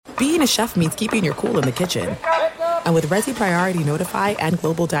being a chef means keeping your cool in the kitchen. And with Resi Priority Notify and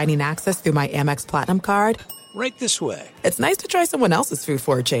Global Dining Access through my Amex Platinum card, right this way. It's nice to try someone else's food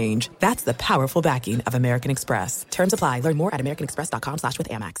for a change. That's the powerful backing of American Express. Terms apply. Learn more at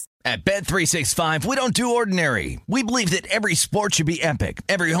americanexpress.com/withAmex. At Bet365, we don't do ordinary. We believe that every sport should be epic.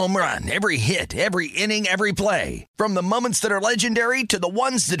 Every home run, every hit, every inning, every play. From the moments that are legendary to the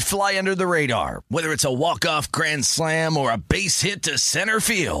ones that fly under the radar. Whether it's a walk-off grand slam or a base hit to center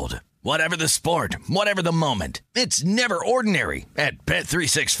field. Whatever the sport, whatever the moment, it's never ordinary at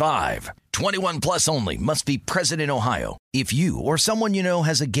Bet365. 21 plus only. Must be present in Ohio. If you or someone you know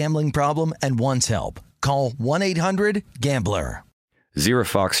has a gambling problem and wants help, call 1-800-GAMBLER. Zero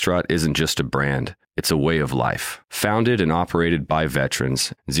Foxtrot isn't just a brand, it's a way of life. Founded and operated by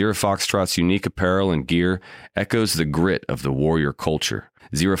veterans, Zero Foxtrot's unique apparel and gear echoes the grit of the warrior culture.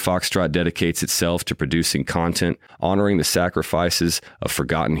 Zero Foxtrot dedicates itself to producing content, honoring the sacrifices of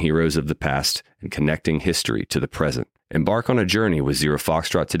forgotten heroes of the past, and connecting history to the present. Embark on a journey with Zero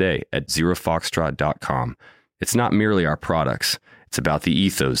Foxtrot today at zerofoxtrot.com. It's not merely our products, it's about the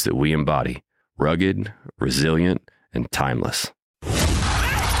ethos that we embody. Rugged, resilient, and timeless.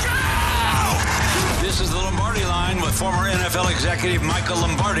 This is the Lombardi Line with former NFL executive Michael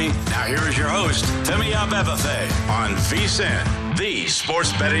Lombardi. Now here is your host, Femi Abebefe, on VSiN, the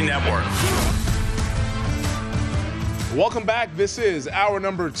Sports Betting Network. Welcome back. This is hour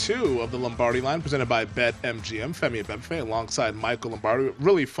number 2 of the Lombardi Line, presented by BetMGM. Femi Abebefe alongside Michael Lombardi.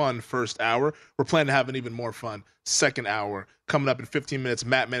 Really fun first hour. We're planning to have an even more fun second hour. Coming up in 15 minutes,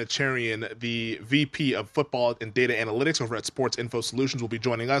 Matt Manicherian, the VP of Football and Data Analytics over at Sports Info Solutions, will be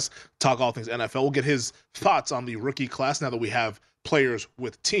joining us, talk all things NFL. We'll get his thoughts on the rookie class now that we have players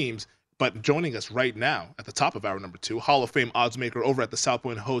with teams. But joining us right now at the top of hour number 2, Hall of Fame oddsmaker over at the South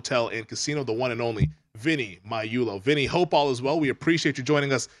Point Hotel and Casino, the one and only Vinny Maiulo. Vinny, hope all is well. We appreciate you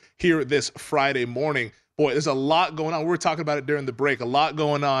joining us here this Friday morning. Boy, there's a lot going on. We were talking about it during the break. A lot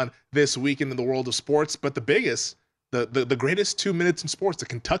going on this weekend in the world of sports. But the biggest, the greatest 2 minutes in sports, the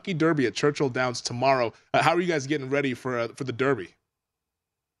Kentucky Derby at Churchill Downs tomorrow. How are you guys getting ready for the Derby?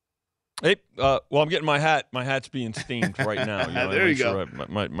 Hey, well, I'm getting my hat. My hat's being steamed right now. There you go.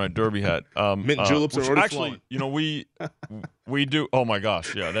 My Derby hat. Mint juleps are already actually, flowing. We do. Oh my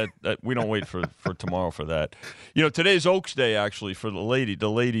gosh, yeah. That we don't wait for tomorrow for that. Today's Oaks Day actually for the lady,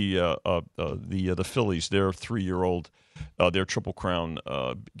 the fillies. Their 3-year-old, their Triple Crown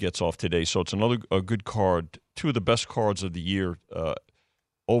gets off today. So it's a good card. 2 of the best cards of the year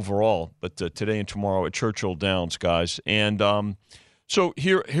overall. But today and tomorrow at Churchill Downs, guys, and. So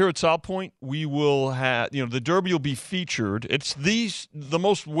here at South Point, we will have, the Derby will be featured. It's the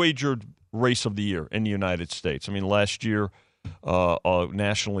most wagered race of the year in the United States. I mean, last year,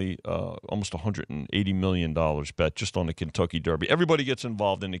 nationally, almost $180 million bet just on the Kentucky Derby. Everybody gets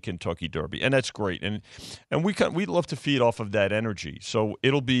involved in the Kentucky Derby, and that's great. And we'd love to feed off of that energy. So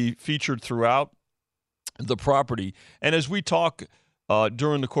it'll be featured throughout the property. And as we talk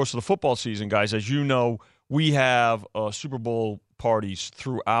during the course of the football season, guys, as you know, we have Super Bowl parties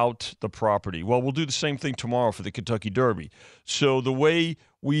throughout the property. Well, we'll do the same thing tomorrow for the Kentucky Derby. So the way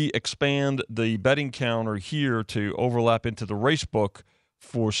we expand the betting counter here to overlap into the race book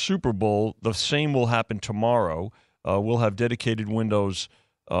for Super Bowl, the same will happen tomorrow. We'll have dedicated windows,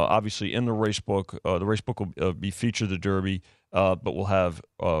 obviously, in the race book. The race book will be featured the Derby, but we'll have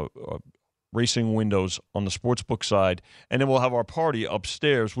racing windows on the sportsbook side. And then we'll have our party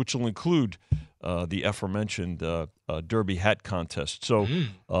upstairs, which will include the aforementioned Derby hat contest. So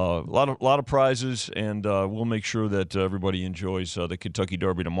a lot of prizes, and we'll make sure that everybody enjoys the Kentucky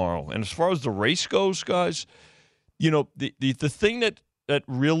Derby tomorrow. And as far as the race goes, guys, the thing that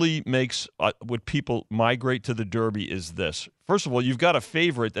really makes what people migrate to the Derby is this. First of all, you've got a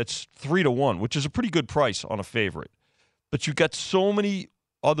favorite that's 3-1, which is a pretty good price on a favorite. But you've got so many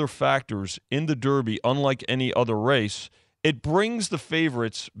other factors in the Derby, unlike any other race. It brings the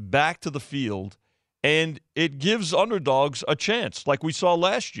favorites back to the field, and it gives underdogs a chance, like we saw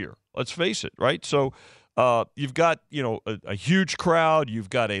last year. Let's face it, right? So you've got a huge crowd. You've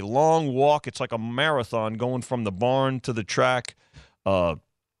got a long walk. It's like a marathon going from the barn to the track.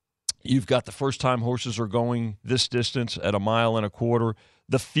 You've got the first-time horses are going this distance at 1.25 miles.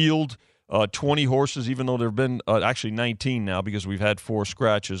 The field, 20 horses, even though there have been actually 19 now because we've had 4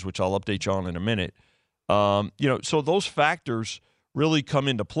 scratches, which I'll update you on in a minute. So those factors really come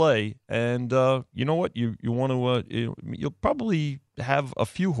into play, and you know what? You want to you'll probably have a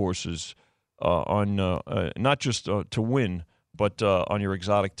few horses on not just to win, but on your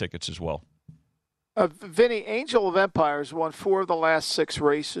exotic tickets as well. Vinny, Angel of Empires won 4 of the last 6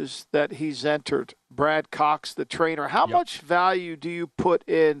 races that he's entered. Brad Cox, the trainer. How much value do you put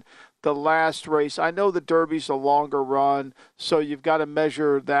in the last race? I know the Derby's a longer run, so you've got to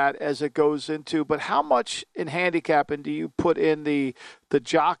measure that as it goes into. But how much in handicapping do you put in the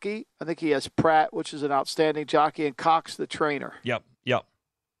jockey? I think he has Pratt, which is an outstanding jockey, and Cox, the trainer. Yep.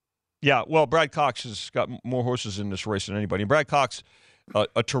 Yeah, well, Brad Cox has got more horses in this race than anybody. And Brad Cox,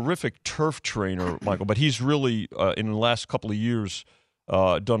 a terrific turf trainer, Michael, but he's really, in the last couple of years,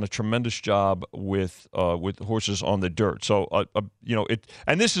 done a tremendous job with horses on the dirt. So,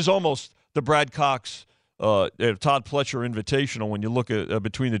 and this is almost the Brad Cox, Todd Pletcher Invitational. When you look at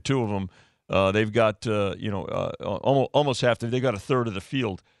between the two of them, they've got almost half. They got a third of the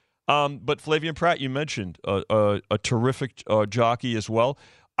field. But Flavien Prat, you mentioned a terrific jockey as well.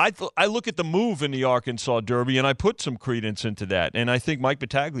 I look at the move in the Arkansas Derby, and I put some credence into that. And I think Mike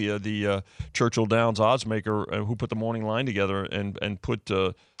Battaglia, the Churchill Downs oddsmaker who put the morning line together and put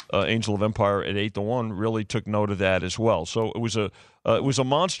Angel of Empire at 8-1, really took note of that as well. So it was a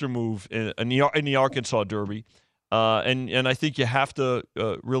monster move in the Arkansas Derby, and I think you have to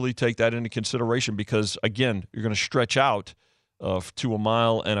really take that into consideration because again, you're going to stretch out to a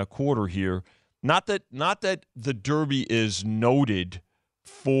mile and a quarter here. Not that the Derby is noted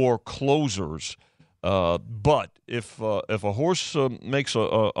for closers, but if a horse makes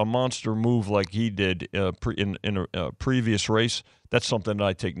a monster move like he did in a previous race, that's something that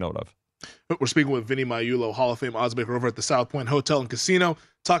I take note of. We're speaking with Vinny Maiulo, Hall of Fame oddsmaker over at the South Point Hotel and Casino,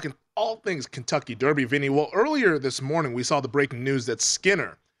 talking all things Kentucky Derby. Vinny, well, earlier this morning we saw the breaking news that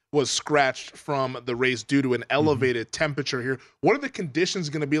Skinner was scratched from the race due to an elevated temperature here. What are the conditions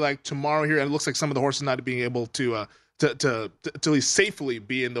going to be like tomorrow here? And it looks like some of the horses not being able to at least safely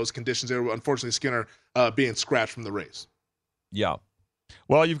be in those conditions there. Unfortunately, Skinner being scratched from the race. Yeah.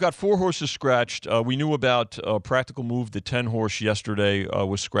 Well, you've got 4 horses scratched. We knew about Practical Move, the 10-horse yesterday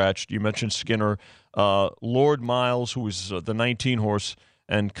was scratched. You mentioned Skinner. Lord Miles, who was the 19-horse,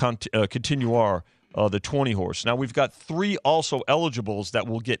 and Continuar, the 20-horse. Now, we've got 3 also eligibles that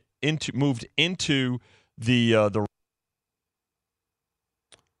will get moved into the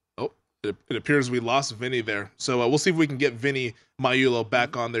It appears we lost Vinny there. So we'll see if we can get Vinny Maiulo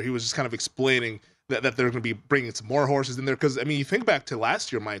back on there. He was just kind of explaining that they're going to be bringing some more horses in there. Because, I mean, you think back to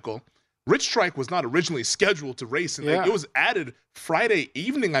last year, Michael, Rich Strike was not originally scheduled to race. And it was added Friday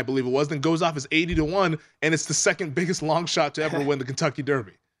evening, I believe it was, then goes off as 80-1. And it's the second biggest long shot to ever win the Kentucky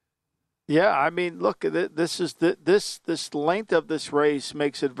Derby. Yeah, I mean, look, this length of this race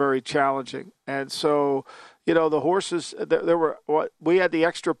makes it very challenging. And so, the horses, we had the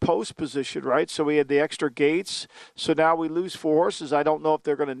extra post position, right? So we had the extra gates. So now we lose 4 horses. I don't know if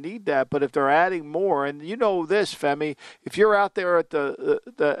they're going to need that, but if they're adding more, and you know this, Femi, if you're out there at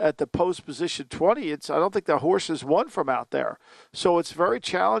the post position 20, I don't think the horses won from out there. So it's very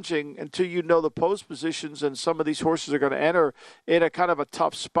challenging until you know the post positions, and some of these horses are going to enter in a kind of a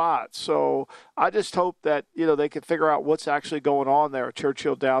tough spot. So I just hope that they can figure out what's actually going on there at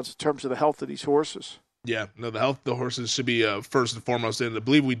Churchill Downs in terms of the health of these horses. Yeah, no, the health of the horses should be first and foremost. And I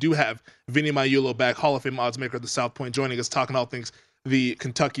believe we do have Vinny Maiulo back, Hall of Fame oddsmaker at the South Point, joining us, talking all things the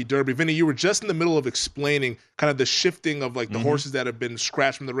Kentucky Derby. Vinny, you were just in the middle of explaining kind of the shifting of the horses that have been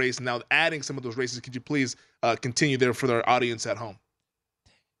scratched from the race, and now adding some of those races. Could you please continue there for our audience at home?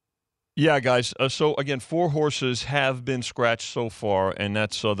 Yeah, guys. So, again, 4 horses have been scratched so far, and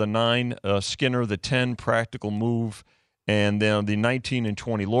that's the 9, Skinner, the 10, Practical Move, and then the 19 and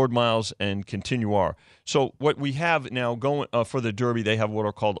 20, Lord Miles and Continuar. So what we have now going for the Derby, they have what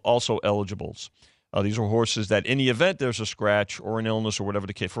are called also eligibles. These are horses that in the event there's a scratch or an illness or whatever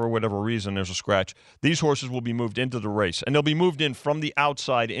the case, for whatever reason there's a scratch, these horses will be moved into the race, and they'll be moved in from the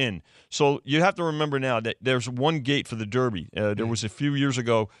outside in. So you have to remember now that there's one gate for the Derby. There was a few years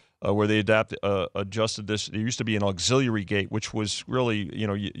ago where they adjusted this. There used to be an auxiliary gate, which was really,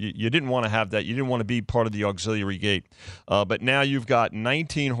 you didn't want to have that. You didn't want to be part of the auxiliary gate. But now you've got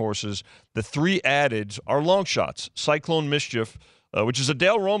 19 horses. The 3 added are long shots. Cyclone Mischief, which is a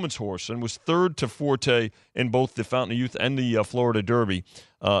Dale Romans horse and was third to Forte in both the Fountain of Youth and the Florida Derby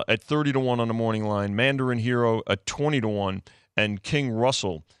at 30-1 on the morning line. Mandarin Hero at 20-1, and King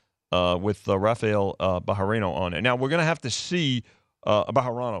Russell with Rafael Bajareno on it. Now we're going to have to see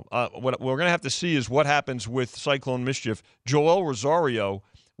Bajarano. What we're going to have to see is what happens with Cyclone Mischief. Joel Rosario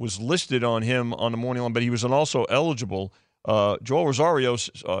was listed on him on the morning line, but he was also eligible. Joel Rosario's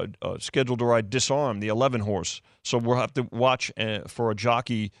scheduled to ride Disarm, the 11-horse. So we'll have to watch for a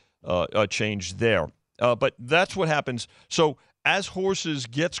jockey change there. But that's what happens. So as horses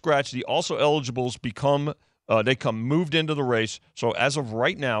get scratched, the also eligibles become They come moved into the race. So as of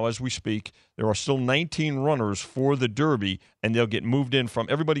right now, as we speak, there are still 19 runners for the Derby, and they'll get moved in from.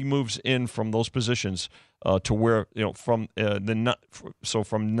 Everybody moves in from those positions to where from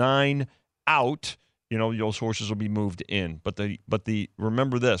from 9 out. Those horses will be moved in. But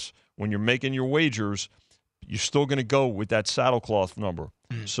remember this: when you're making your wagers, you're still going to go with that saddlecloth number.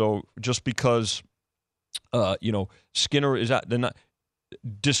 So just because Skinner is at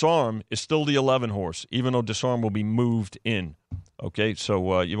Disarm is still the 11 horse, even though Disarm will be moved in. Okay,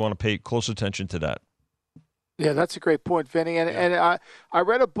 so you want to pay close attention to that. Yeah, that's a great point, Vinny. And I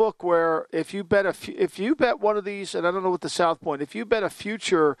read a book where if you bet one of these, and I don't know what the South Point, if you bet a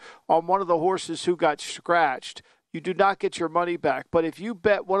future on one of the horses who got scratched, you do not get your money back. But if you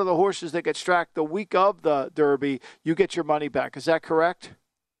bet one of the horses that get scratched the week of the Derby, you get your money back. Is that correct?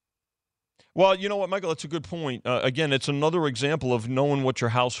 Well, you know what, Michael, that's a good point. Again, it's another example of knowing what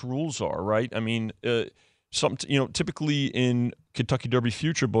your house rules are, right? I mean, typically in Kentucky Derby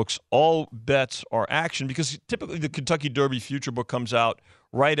future books, all bets are action because typically the Kentucky Derby future book comes out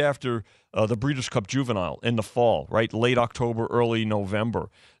right after the Breeders' Cup Juvenile in the fall, right? Late October, early November.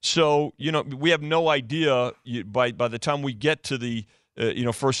 So, we have no idea by the time we get to the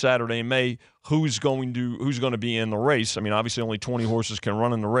first Saturday in May, who's going to be in the race. I mean, obviously only 20 horses can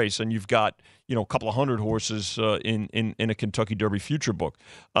run in the race, and you've got a couple of hundred horses in a Kentucky Derby future book.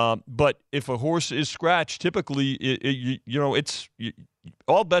 But if a horse is scratched, typically it's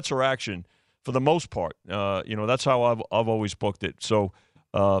all bets are action for the most part. That's how I've always booked it. So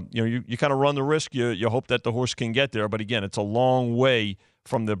you kind of run the risk. You hope that the horse can get there, but again, it's a long way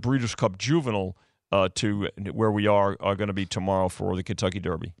from the Breeders' Cup Juvenile to where we are going to be tomorrow for the Kentucky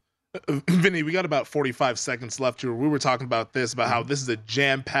Derby. Vinny, we got about 45 seconds left here. We were talking about how this is a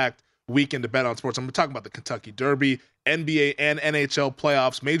jam-packed weekend to bet on sports. I'm talking about the Kentucky Derby, NBA and NHL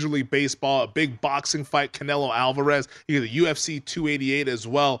playoffs, Major League Baseball, a big boxing fight, Canelo Alvarez, you get the UFC 288 as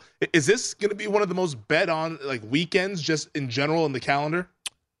well. Is this going to be one of the most bet on weekends just in general in the calendar?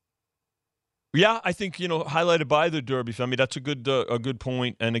 Yeah, I think highlighted by the Derby. I mean, that's a good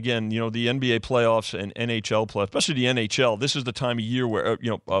point. And again, the NBA playoffs and NHL playoffs, especially the NHL. This is the time of year where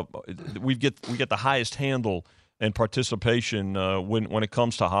we get the highest handle and participation when it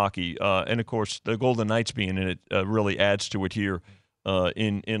comes to hockey. And of course, the Golden Knights being in it really adds to it here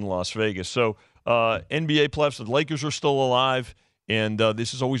in Las Vegas. So NBA playoffs, the Lakers are still alive. And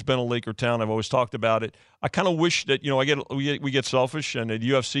this has always been a Laker town. I've always talked about it. I kind of wish that we get selfish. And the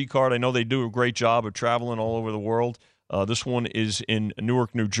UFC card, I know they do a great job of traveling all over the world. This one is in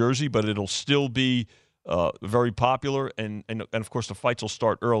Newark, New Jersey, but it'll still be very popular. And of course, the fights will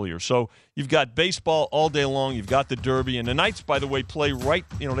start earlier. So you've got baseball all day long. You've got the Derby, and the Knights, by the way, play right.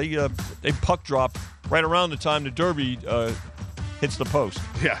 They puck drop right around the time the Derby hits the post.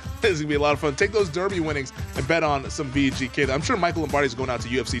 Yeah, this is going to be a lot of fun. Take those Derby winnings and bet on some VGK. I'm sure Michael Lombardi's going out to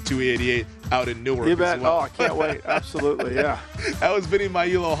UFC 288 out in Newark. You bet. As well. Oh, I can't wait. Absolutely, yeah. That was Vinny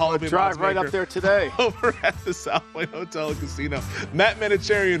Maiulo, Hall of Fame drive right up there today. Over at the South Point Hotel and Casino. Matt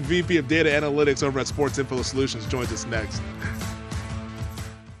Manicherian, VP of Data Analytics over at Sports Info Solutions, joins us next.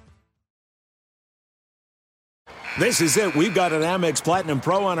 This is it. We've got an Amex Platinum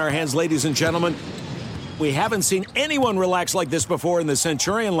Pro on our hands, ladies and gentlemen. We haven't seen anyone relax like this before in the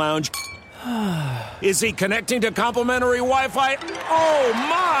Centurion Lounge. Is he connecting to complimentary Wi-Fi? Oh,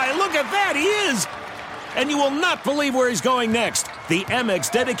 my! Look at that! He is! And you will not believe where he's going next. The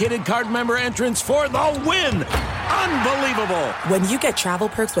Amex dedicated card member entrance for the win! Unbelievable! When you get travel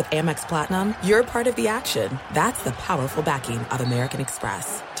perks with Amex Platinum, you're part of the action. That's the powerful backing of American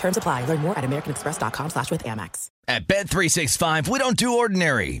Express. Terms apply. Learn more at americanexpress.com/withAmex. At Bet365, we don't do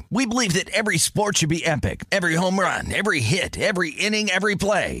ordinary. We believe that every sport should be epic. Every home run, every hit, every inning, every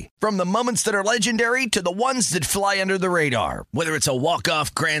play. From the moments that are legendary to the ones that fly under the radar. Whether it's a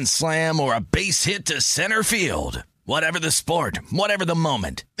walk-off grand slam or a base hit to center field. Whatever the sport, whatever the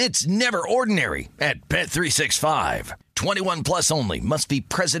moment. It's never ordinary at Bet365. 21 plus only. Must be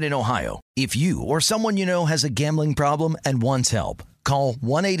present in Ohio. If you or someone you know has a gambling problem and wants help, call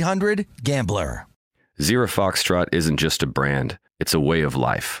 1-800-GAMBLER. Zero Foxtrot isn't just a brand, it's a way of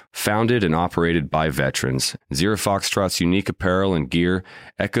life. Founded and operated by veterans, Zero Foxtrot's unique apparel and gear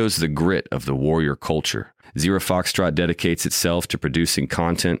echoes the grit of the warrior culture. Zero Foxtrot dedicates itself to producing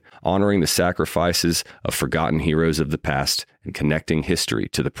content, honoring the sacrifices of forgotten heroes of the past, and connecting history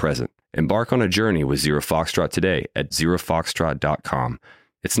to the present. Embark on a journey with Zero Foxtrot today at zerofoxtrot.com.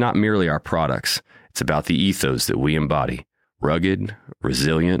 It's not merely our products, it's about the ethos that we embody. Rugged,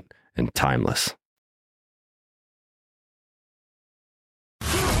 resilient, and timeless.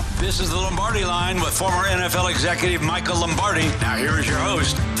 This is the Lombardi Line with former NFL executive Michael Lombardi. Now here is your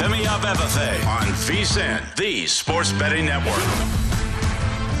host, Femi Abebefe, on VSiN, the Sports Betting Network.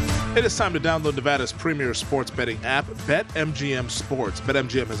 It is time to download Nevada's premier sports betting app, BetMGM Sports.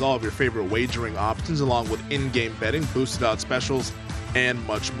 BetMGM has all of your favorite wagering options, along with in-game betting, boosted odds specials, and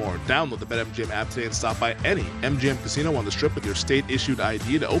much more. Download the BetMGM app today and stop by any MGM casino on the Strip with your state-issued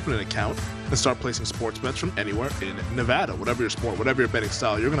ID to open an account and start placing sports bets from anywhere in Nevada. Whatever your sport, whatever your betting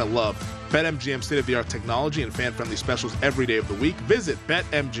style, you're going to love BetMGM state-of-the-art technology and fan-friendly specials every day of the week. Visit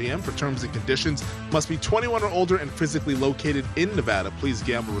BetMGM for terms and conditions. Must be 21 or older and physically located in Nevada. Please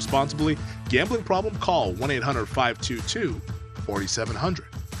gamble responsibly. Gambling problem? Call 1-800-522-4700.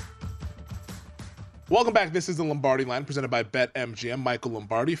 Welcome back. This is the Lombardi Line presented by BetMGM. Michael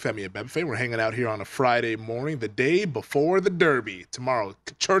Lombardi, Femi Abebefe. We're hanging out here on a Friday morning, the day before the Derby. Tomorrow,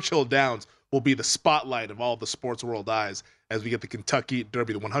 Churchill Downs will be the spotlight of all the sports world eyes as we get the Kentucky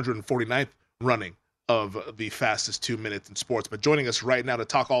Derby, the 149th running of the fastest 2 minutes in sports. But joining us right now to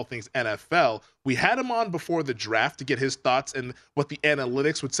talk all things NFL, we had him on before the draft to get his thoughts and what the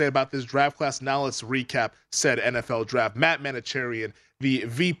analytics would say about this draft class. Now let's recap said NFL draft. Matt Manicherian, the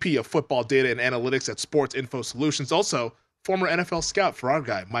VP of Football Data and Analytics at Sports Info Solutions, also former NFL scout for our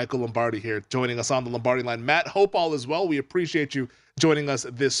guy, Michael Lombardi, here joining us on the Lombardi Line. Matt, hope all is well. We appreciate you joining us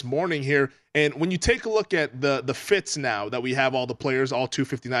this morning here. And when you take a look at the fits now that we have all the players, all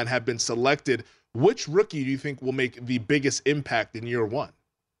 259 have been selected, which rookie do you think will make the biggest impact in year one?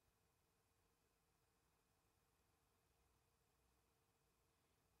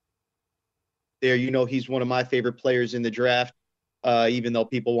 There, he's one of my favorite players in the draft, even though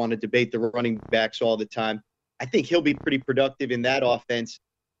people want to debate the running backs all the time. I think he'll be pretty productive in that offense.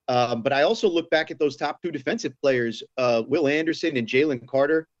 But I also look back at those top two defensive players, Will Anderson and Jalen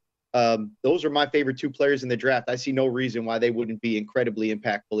Carter. Those are my favorite two players in the draft. I see no reason why they wouldn't be incredibly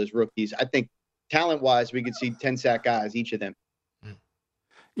impactful as rookies. I think talent-wise, we could see 10-sack guys, each of them.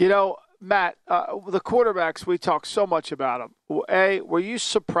 Matt, the quarterbacks, we talk so much about them. Were you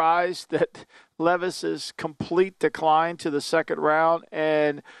surprised that Levis's complete decline to the second round?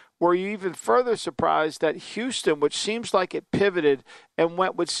 And were you even further surprised that Houston, which seems like it pivoted and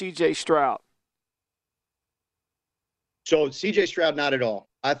went with C.J. Stroud? So C.J. Stroud, not at all.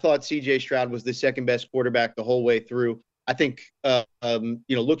 I thought C.J. Stroud was the second best quarterback the whole way through. I think,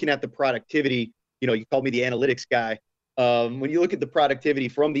 looking at the productivity, you called me the analytics guy. When you look at the productivity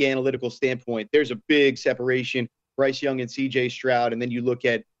from the analytical standpoint, there's a big separation, Bryce Young and C.J. Stroud, and then you look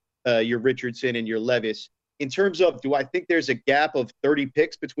at your Richardson and your Levis. In terms of, do I think there's a gap of 30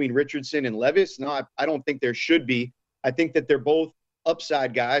 picks between Richardson and Levis? No, I don't think there should be. I think that they're both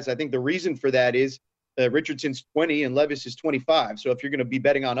upside guys. I think the reason for that is Richardson's 20 and Levis is 25. So if you're going to be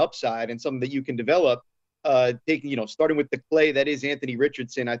betting on upside and something that you can develop, starting with the clay that is Anthony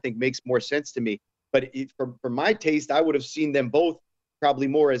Richardson, I think makes more sense to me. But for my taste, I would have seen them both probably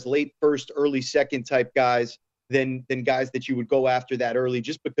more as late first, early second type guys than guys that you would go after that early,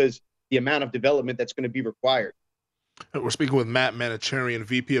 just because the amount of development that's going to be required. We're speaking with Matt Manicherian,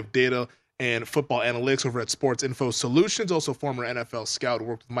 VP of Data and Football Analytics over at Sports Info Solutions, also former NFL scout,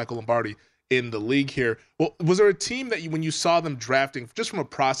 worked with Michael Lombardi in the league here. Well, was there a team that when you saw them drafting, just from a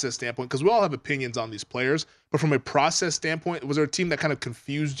process standpoint, because we all have opinions on these players, but from a process standpoint, was there a team that kind of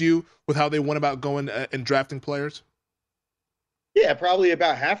confused you with how they went about going and drafting players? Yeah, probably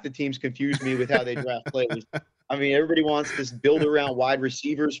about half the teams confused me with how they draft players. I mean, everybody wants this build around wide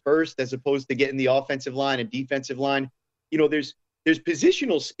receivers first, as opposed to getting the offensive line and defensive line. There's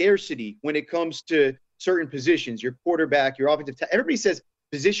positional scarcity when it comes to certain positions, your quarterback, your offensive everybody says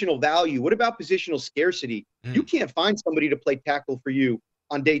positional value. What about positional scarcity? You can't find somebody to play tackle for you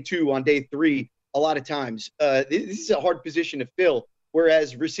on day 2, on day 3, a lot of times. This is a hard position to fill,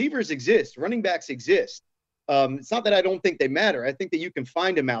 whereas receivers exist, running backs exist. It's not that I don't think they matter. I think that you can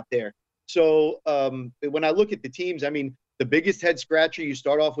find them out there. So when I look at the teams, I mean, the biggest head scratcher, you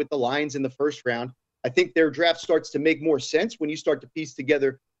start off with the Lions in the first round. I think their draft starts to make more sense when you start to piece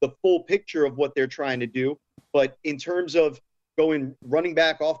together the full picture of what they're trying to do. But in terms of going running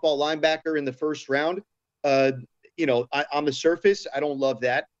back, off-ball linebacker in the first round, on the surface, I don't love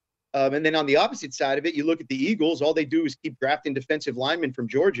that. And then on the opposite side of it, you look at the Eagles, all they do is keep drafting defensive linemen from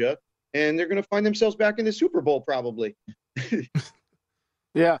Georgia, and they're going to find themselves back in the Super Bowl probably.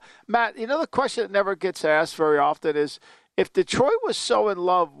 Yeah. Matt, the question that never gets asked very often is, if Detroit was so in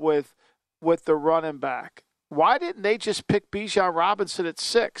love with the running back, why didn't they just pick Bijan Robinson at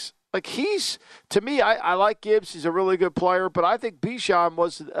 6? Like, to me, I like Gibbs. He's a really good player, but I think Bijan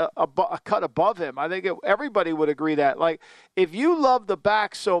was a cut above him. I think everybody would agree that. Like, if you love the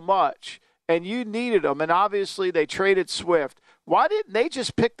back so much and you needed them, and obviously they traded Swift, Why didn't they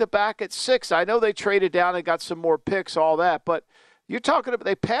just pick the back at 6? I know they traded down and got some more picks, all that, but you're talking about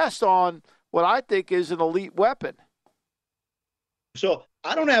they passed on what I think is an elite weapon. So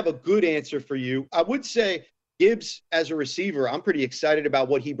I don't have a good answer for you. I would say Gibbs as a receiver, I'm pretty excited about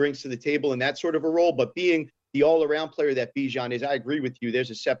what he brings to the table in that sort of a role. But being the all-around player that Bijan is, I agree with you. There's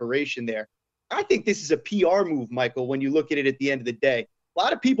a separation there. I think this is a PR move, Michael, when you look at it at the end of the day. A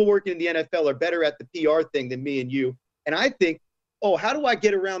lot of people working in the NFL are better at the PR thing than me and you. And I think, how do I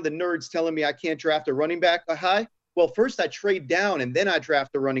get around the nerds telling me I can't draft a running back high? Well, first I trade down and then I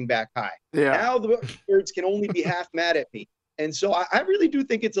draft a running back high. Yeah. Now the nerds can only be half mad at me. And so I really do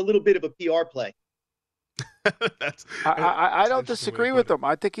think it's a little bit of a PR play. I don't disagree with him.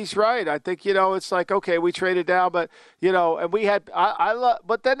 I think he's right. I think, it's like, okay, we traded down, but, and we had,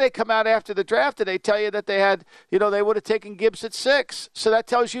 but then they come out after the draft and they tell you that they had, they would have taken Gibbs at 6. So that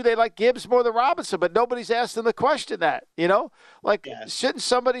tells you they like Gibbs more than Robinson, but nobody's asked them the question that, shouldn't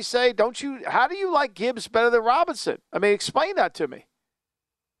somebody say, how do you like Gibbs better than Robinson? I mean, explain that to me.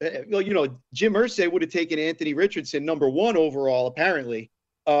 Well, Jim Irsay would have taken Anthony Richardson number 1 overall, apparently.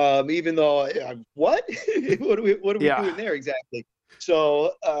 Even though, what? what are we doing there exactly?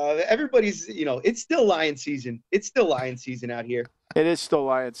 So everybody's, it's still lion season. It's still lion season out here. It is still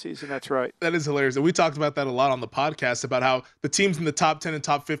lion season. That's right. That is hilarious. And we talked about that a lot on the podcast about how the teams in the top 10 and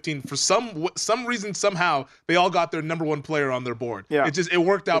top 15, for some reason, somehow, they all got their number 1 player on their board. Yeah. It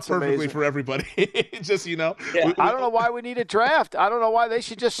worked out perfectly amazing for everybody. Yeah. I don't know why we need a draft. I don't know why they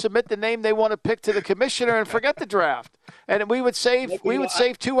should just submit the name they want to pick to the commissioner and forget the draft. And we would save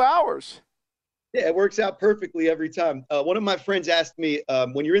 2 hours. Yeah, it works out perfectly every time. One of my friends asked me,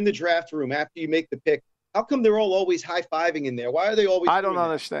 when you're in the draft room after you make the pick, how come they're all always high-fiving in there? Why are they always I don't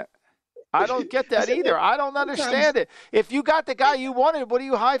understand. I don't get that either. I don't understand it. If you got the guy you wanted, what are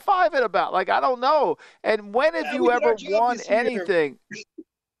you high-fiving about? Like, I don't know. And when have you ever won anything?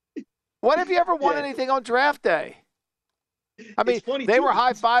 When have you ever won anything on draft day? I mean, they were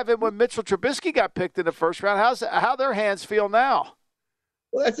high-fiving when Mitchell Trubisky got picked in the first round. How their hands feel now?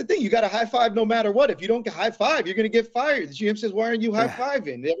 Well, that's the thing. You got to high five no matter what. If you don't get high five, you're going to get fired. The GM says, "Why aren't you high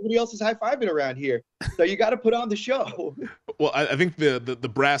fiving? Everybody else is high fiving around here." So you got to put on the show. Well, I think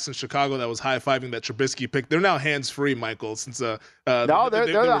the brass in Chicago that was high fiving that Trubisky picked, they're now hands free, Michael. Since no, they're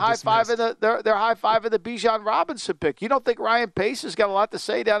high fiving they're high fiving the Bijan Robinson pick. You don't think Ryan Pace has got a lot to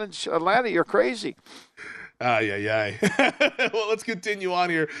say down in Atlanta? You're crazy. Well, let's continue on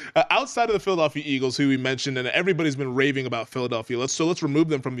here. Outside of the Philadelphia Eagles, who we mentioned, and everybody's been raving about Philadelphia, let's remove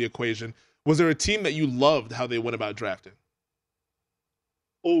them from the equation. Was there a team that you loved how they went about drafting?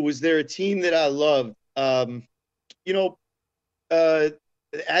 Oh, was there a team that I loved?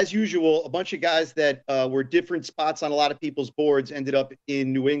 As usual, a bunch of guys that were different spots on a lot of people's boards ended up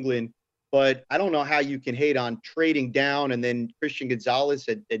in New England. But I don't know how you can hate on trading down and then Christian Gonzalez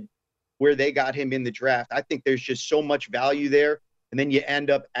at where they got him in the draft. I think there's just so much value there. And then you end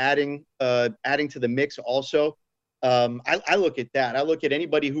up adding to the mix also. I look at that. I look at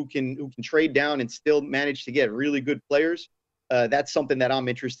anybody who can trade down and still manage to get really good players. That's something that I'm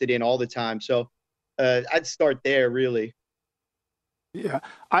interested in all the time. So I'd start there, really. Yeah,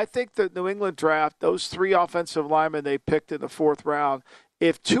 I think the New England draft, those 3 offensive linemen they picked in the 4th round,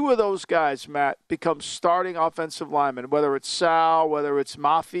 if 2 of those guys, Matt, become starting offensive linemen, whether it's Sal, whether it's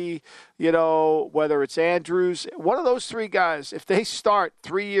Mafi, whether it's Andrews, one of those 3 guys, if they start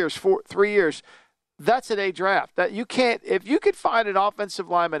 3 years, 3 years, that's an A draft. That you can't. If you could find an offensive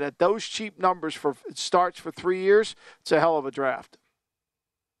lineman at those cheap numbers for starts for 3 years, it's a hell of a draft.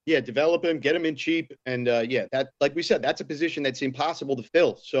 Yeah, develop him, get him in cheap, and that, like we said, that's a position that's impossible to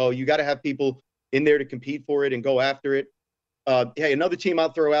fill. So you got to have people in there to compete for it and go after it. Hey, another team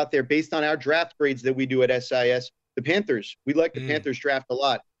I'll throw out there based on our draft grades that we do at SIS, the Panthers. We like the Panthers draft a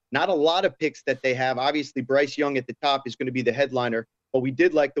lot. Not a lot of picks that they have. Obviously, Bryce Young at the top is going to be the headliner, but we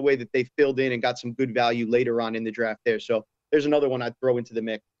did like the way that they filled in and got some good value later on in the draft there. So there's another one I'd throw into the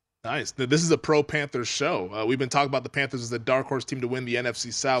mix. Nice. This is a pro-Panthers show. We've been talking about the Panthers as a dark horse team to win the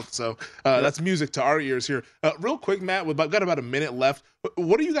NFC South, so that's music to our ears here. Real quick, Matt, we've got about a minute left.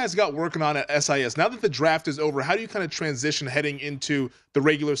 What do you guys got working on at SIS? Now that the draft is over, how do you kind of transition heading into the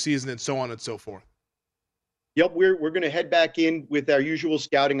regular season and so on and so forth? Yep, we're going to head back in with our usual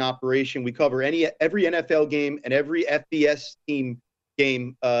scouting operation. We cover every NFL game and every FBS team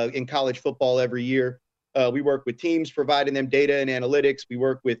game in college football every year. We work with teams, providing them data and analytics. We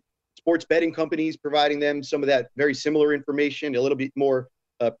work with sports betting companies, providing them some of that very similar information, a little bit more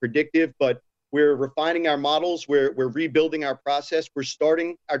predictive, but we're refining our models. We're rebuilding our process. We're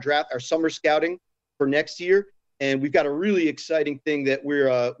starting our summer scouting for next year. And we've got a really exciting thing that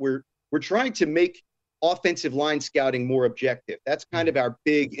we're trying to make offensive line scouting more objective. That's kind of our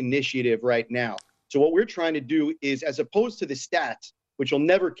big initiative right now. So what we're trying to do is, as opposed to the stats, which will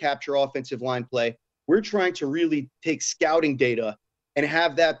never capture offensive line play, we're trying to really take scouting data and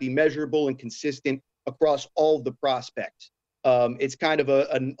have that be measurable and consistent across all of the prospects. It's kind of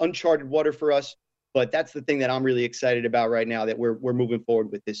an uncharted water for us, but that's the thing that I'm really excited about right now that we're moving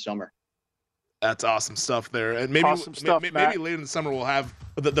forward with this summer. That's awesome stuff there. And maybe maybe later in the summer we'll have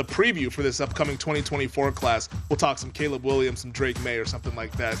the preview for this upcoming 2024 class. We'll talk some Caleb Williams, some Drake May, or something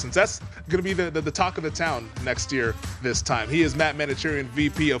like that, since that's going to be the talk of the town next year this time. He is Matt Manicherian,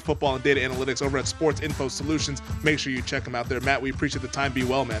 VP of Football and Data Analytics over at Sports Info Solutions. Make sure you check him out there. Matt, we appreciate the time. Be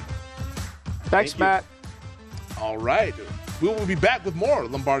well, man. Thanks, Matt. All right. We will be back with more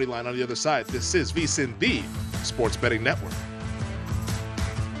Lombardi Line on the other side. This is VSiN, the Sports Betting Network.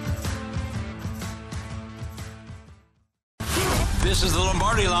 This is the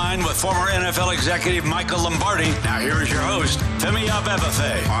Lombardi Line with former NFL executive Michael Lombardi. Now here is your host, Femi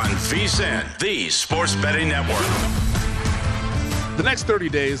Abebefe, on VSiN, the Sports Betting Network. The next 30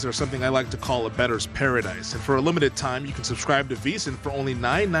 days are something I like to call a bettor's paradise. And for a limited time, you can subscribe to VSiN for only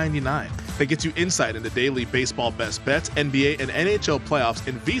 $9.99. That gets you insight into daily baseball best bets, NBA and NHL playoffs,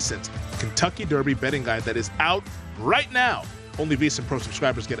 and VSiN's Kentucky Derby betting guide that is out right now. Only VSiN Pro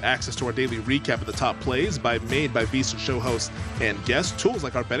subscribers get access to our daily recap of the top plays made by VSiN show hosts and guests. Tools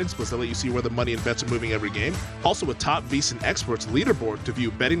like our betting splits that let you see where the money and bets are moving every game. Also a top VSiN experts leaderboard to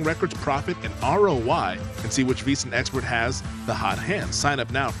view betting records, profit, and ROI, and see which VSiN expert has the hot hand. Sign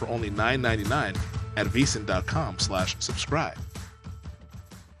up now for only $9.99 at VSiN.com/subscribe.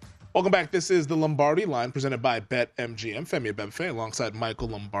 Welcome back. This is the Lombardi Line presented by BetMGM. Femi Abebefe alongside Michael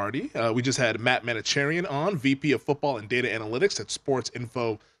Lombardi. We just had Matt Manicherian on, VP of Football and Data Analytics at Sports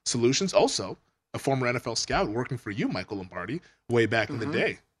Info Solutions. Also, a former NFL scout working for you, Michael Lombardi, way back in the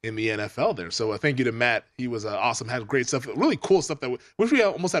day in the NFL there. So thank you to Matt. He was awesome, had great stuff, really cool stuff. Wish we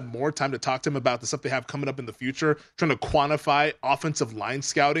almost had more time to talk to him about the stuff they have coming up in the future, trying to quantify offensive line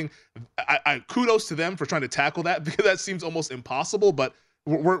scouting. I kudos to them for trying to tackle that, because that seems almost impossible, but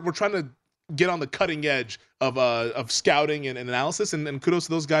we're trying to get on the cutting edge of scouting and analysis, and kudos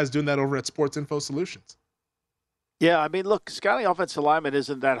to those guys doing that over at Sports Info Solutions. Yeah, I mean, look, scouting offensive linemen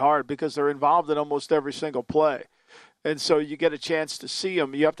isn't that hard because they're involved in almost every single play. And so you get a chance to see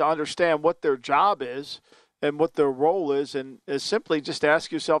them. You have to understand what their job is and what their role is, and simply just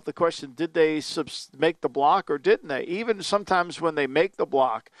ask yourself the question, did they make the block or didn't they? Even sometimes when they make the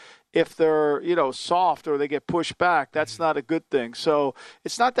block, if they're, soft or they get pushed back, that's not a good thing. So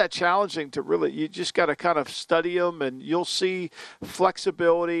it's not that challenging to really, you just got to kind of study them, and you'll see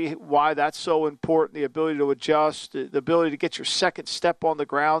flexibility, why that's so important, the ability to adjust, the ability to get your second step on the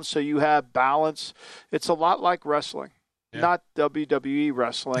ground so you have balance. It's a lot like wrestling. Yeah. Not WWE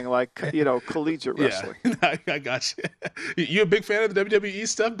wrestling, like, collegiate wrestling. Yeah, I got you. You a big fan of the WWE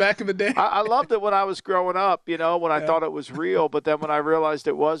stuff back in the day? I loved it when I was growing up, when I thought it was real. But then when I realized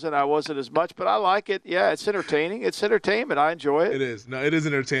it wasn't, I wasn't as much. But I like it. Yeah, it's entertaining. It's entertainment. I enjoy it. It is. No, it is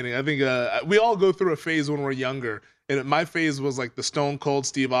entertaining. I think we all go through a phase when we're younger. And my phase was like the Stone Cold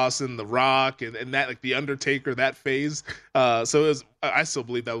Steve Austin, The Rock, and that, like the Undertaker, that phase. So I still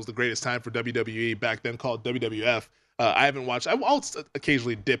believe that was the greatest time for WWE back then, called WWF. I haven't watched. I'll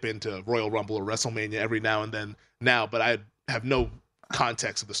occasionally dip into Royal Rumble or WrestleMania every now and then but I have no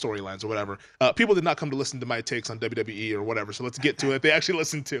context of the storylines or whatever. People did not come to listen to my takes on WWE or whatever, so let's get to it. They actually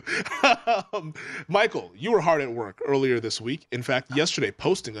listened to. Michael, you were hard at work earlier this week. In fact, yesterday,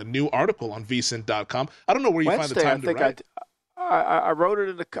 posting a new article on VSiN.com. I don't know where you find the time to write. I wrote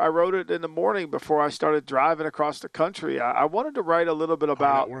it in the morning before I started driving across the country. I wanted to write a little bit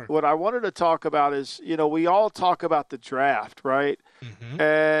about what I wanted to talk about is, we all talk about the draft, right? Mm-hmm.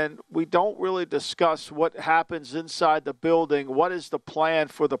 And we don't really discuss what happens inside the building. What is the plan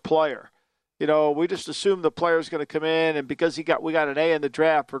for the player? We just assume the player's going to come in, and because we got an A in the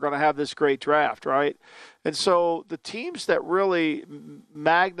draft, we're going to have this great draft, right? And so the teams that really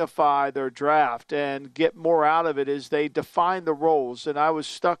magnify their draft and get more out of it is they define the roles. And I was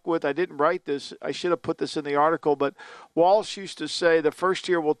stuck with, I didn't write this, I should have put this in the article, but Walsh used to say the first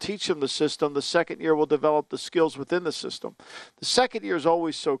year we'll teach them the system, the second year we'll develop the skills within the system. The second year is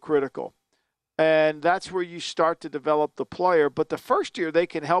always so critical. And that's where you start to develop the player. But the first year, they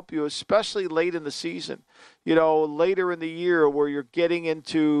can help you, especially late in the season, later in the year where you're getting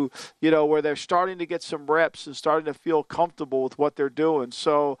into, where they're starting to get some reps and starting to feel comfortable with what they're doing.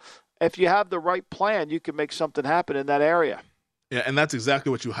 So if you have the right plan, you can make something happen in that area. Yeah, and that's exactly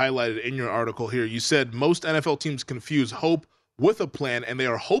what you highlighted in your article here. You said most NFL teams confuse hope with a plan, and they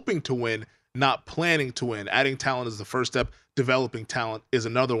are hoping to win, not planning to win. Adding talent is the first step. Developing talent is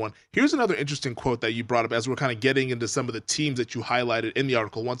another one. Here's another interesting quote that you brought up as we're kind of getting into some of the teams that you highlighted in the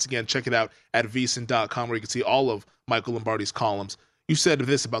article. Once again, check it out at vsin.com where you can see all of Michael Lombardi's columns. You said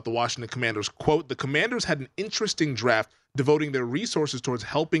this about the Washington Commanders, quote, "The Commanders had an interesting draft, devoting their resources towards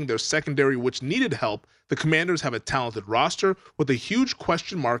helping their secondary, which needed help. The Commanders have a talented roster with a huge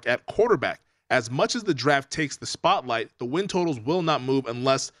question mark at quarterback. As much as the draft takes the spotlight, the win totals will not move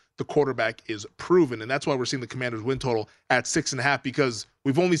unless the quarterback is proven." And that's why we're seeing the Commanders win total at 6.5, because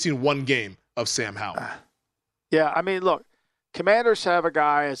we've only seen one game of Sam Howell. Yeah, I mean, look, Commanders have a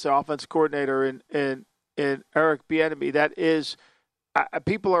guy as the offense coordinator in Eric Bieniemy that is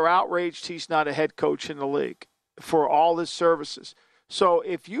people are outraged he's not a head coach in the league for all his services. So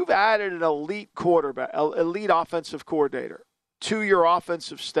if you've added an elite quarterback, elite offensive coordinator to your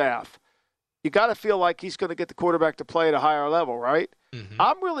offensive staff, you got to feel like he's going to get the quarterback to play at a higher level, right? Mm-hmm.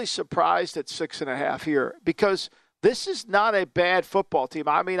 I'm really surprised at 6.5 here because this is not a bad football team.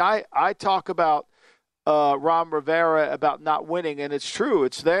 I mean, I talk about Ron Rivera about not winning, and it's true,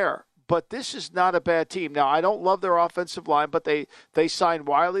 it's there. But this is not a bad team. Now, I don't love their offensive line, but they signed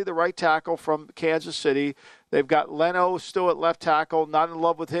Wiley, the right tackle from Kansas City. They've got Leno still at left tackle, not in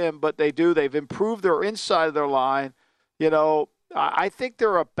love with him, but they do. They've improved their inside of their line. You know, I think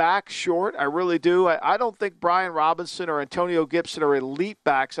they're a back short. I really do. I don't think Brian Robinson or Antonio Gibson are elite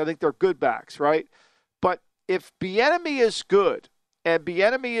backs. I think they're good backs, right? But if Bieniemy is good, and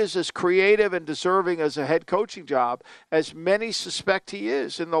Bieniemy is as creative and deserving as a head coaching job as many suspect he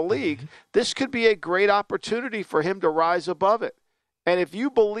is in the league, this could be a great opportunity for him to rise above it. And if you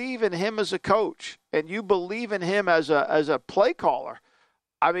believe in him as a coach and you believe in him as a play caller,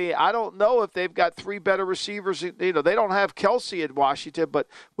 I mean, I don't know if they've got three better receivers. You know, they don't have Kelsey in Washington, but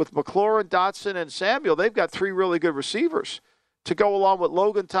with McLaurin, Dotson, and Samuel, they've got three really good receivers to go along with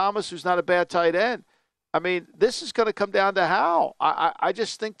Logan Thomas, who's not a bad tight end. I mean, this is going to come down to how. I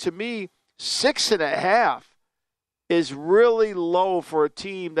just think, to me, 6.5 is really low for a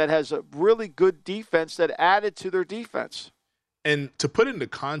team that has a really good defense that added to their defense. And to put into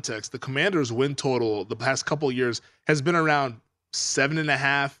context, the Commanders' win total the past couple of years has been around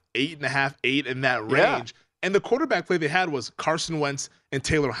 7.5, 8.5, 8 in that range. Yeah. And the quarterback play they had was Carson Wentz and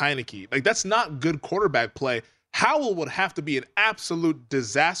Taylor Heineke. Like, that's not good quarterback play. Howell would have to be an absolute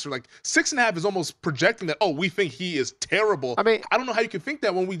disaster. Like, 6.5 is almost projecting that, we think he is terrible. I mean, I don't know how you can think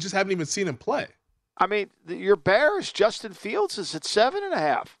that when we just haven't even seen him play. I mean, your Bears, Justin Fields is at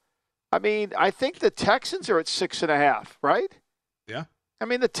 7.5. I mean, I think the Texans are at 6.5, right? Yeah. I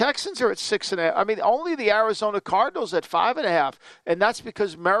mean, the Texans are at 6.5. I mean, only the Arizona Cardinals at 5.5, and that's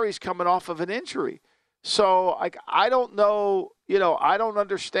because Murray's coming off of an injury. So, I don't know, I don't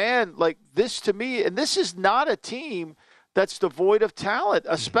understand. Like, this to me, and this is not a team that's devoid of talent,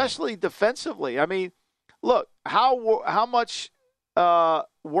 especially defensively. I mean, look, how much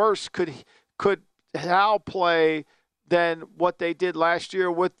worse could Hal play than what they did last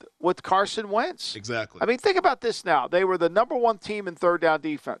year with Carson Wentz? Exactly. I mean, think about this now. They were the number 1 team in third down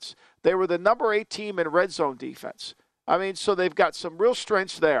defense. They were the number 8 team in red zone defense. I mean, so they've got some real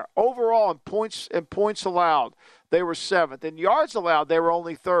strengths there. Overall, in points allowed, they were 7th. In yards allowed, they were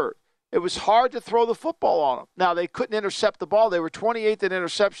only 3rd. It was hard to throw the football on them. Now, they couldn't intercept the ball. They were 28th in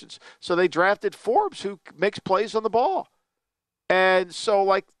interceptions. So they drafted Forbes, who makes plays on the ball. And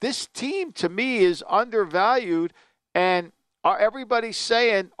so, this team, to me, is undervalued. And everybody's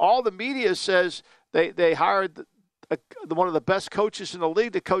saying, all the media says they hired one of the best coaches in the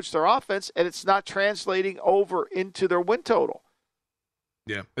league to coach their offense, and it's not translating over into their win total.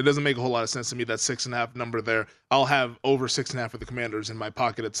 Yeah, it doesn't make a whole lot of sense to me, that 6.5 number there. I'll have over 6.5 for the Commanders in my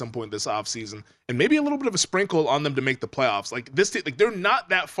pocket at some point this offseason, and maybe a little bit of a sprinkle on them to make the playoffs. They're not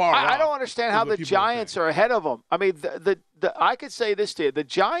that far off. I don't understand how the Giants are ahead of them. I mean, I could say this to you. The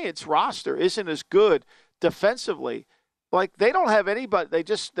Giants roster isn't as good defensively. Like, they don't have anybody. They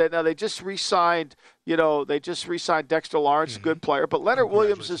just re-signed, Dexter Lawrence, good player. But Leonard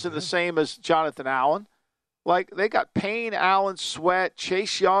Williams isn't the same as Jonathan Allen. Like, they got Payne, Allen, Sweat,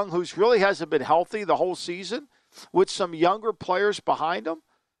 Chase Young, who's really hasn't been healthy the whole season, with some younger players behind him.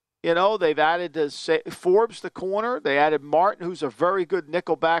 They've added Forbes, the corner. They added Martin, who's a very good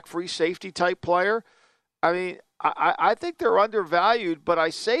nickelback free safety type player. I mean, I think they're undervalued, but I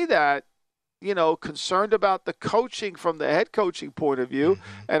say that, concerned about the coaching from the head coaching point of view,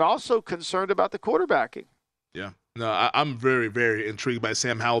 and also concerned about the quarterbacking. Yeah. No, I'm very, very intrigued by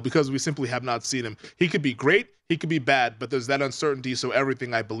Sam Howell because we simply have not seen him. He could be great, he could be bad, but there's that uncertainty, so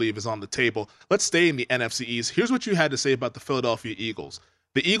everything, I believe, is on the table. Let's stay in the NFC East. Here's what you had to say about the Philadelphia Eagles.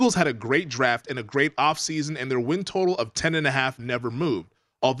 The Eagles had a great draft and a great offseason, and their win total of 10.5 never moved.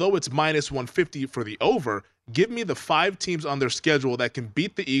 Although it's minus 150 for the over, give me the 5 teams on their schedule that can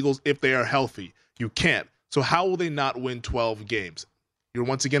beat the Eagles if they are healthy. You can't. So how will they not win 12 games? You're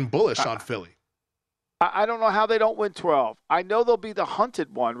once again bullish on Philly. I don't know how they don't win 12. I know they'll be the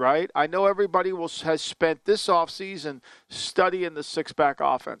hunted one, right? I know everybody has spent this offseason studying the six-back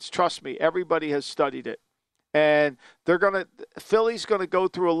offense. Trust me, everybody has studied it. And Philly's going to go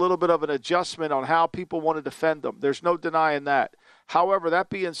through a little bit of an adjustment on how people want to defend them. There's no denying that. However,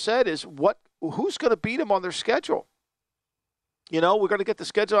 that being said, who's going to beat them on their schedule? We're going to get the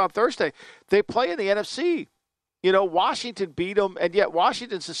schedule on Thursday. They play in the NFC. Washington beat them, and yet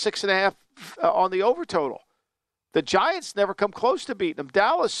Washington's a 6.5 on the over total. The Giants never come close to beating them.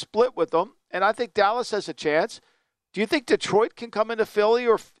 Dallas split with them, and I think Dallas has a chance. Do you think Detroit can come into Philly?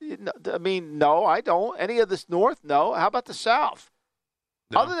 No, I don't. Any of this North? No. How about the South?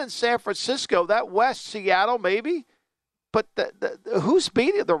 No. Other than San Francisco, that West, Seattle, maybe. But who's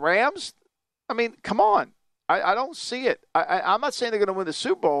beating the Rams? Come on. I don't see it. I'm not saying they're going to win the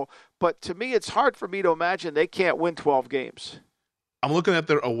Super Bowl, but to me, it's hard for me to imagine they can't win 12 games. I'm looking at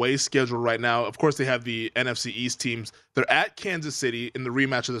their away schedule right now. Of course, they have the NFC East teams. They're at Kansas City in the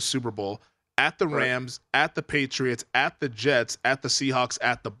rematch of the Super Bowl, at the Rams, at the Patriots, at the Jets, at the Seahawks,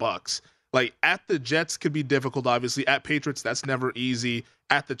 at the Bucks. At the Jets could be difficult, obviously. At Patriots, that's never easy.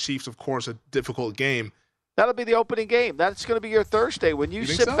 At the Chiefs, of course, a difficult game. That'll be the opening game. That's going to be your Thursday. When you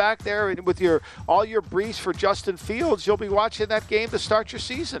sit back there and with all your briefs for Justin Fields, you'll be watching that game to start your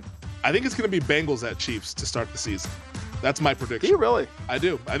season. I think it's going to be Bengals at Chiefs to start the season. That's my prediction. Do you really? I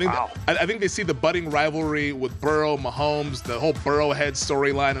do. I think I think they see the budding rivalry with Burrow, Mahomes, the whole Burrowhead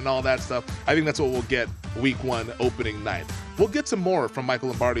storyline and all that stuff. I think that's what we'll get week 1 opening night. We'll get some more from Michael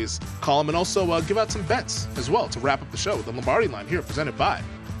Lombardi's column and also give out some bets as well to wrap up the show with the Lombardi line here presented by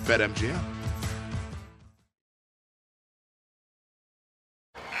BetMGM.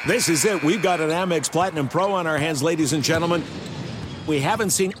 This is it. We've got an Amex Platinum Pro on our hands, ladies and gentlemen. We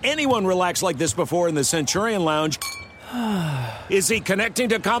haven't seen anyone relax like this before in the Centurion Lounge. Is he connecting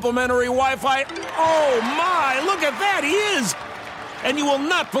to complimentary Wi-Fi? Oh, my! Look at that! He is! And you will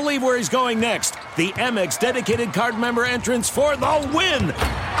not believe where he's going next. The Amex dedicated card member entrance for the win!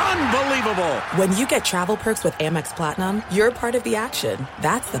 Unbelievable! When you get travel perks with Amex Platinum, you're part of the action.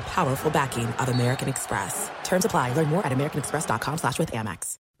 That's the powerful backing of American Express. Terms apply. Learn more at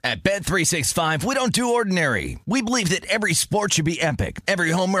americanexpress.com/withAmex. At Bet365, we don't do ordinary. We believe that every sport should be epic.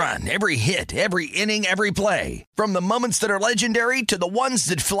 Every home run, every hit, every inning, every play. From the moments that are legendary to the ones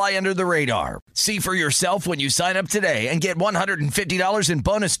that fly under the radar. See for yourself when you sign up today and get $150 in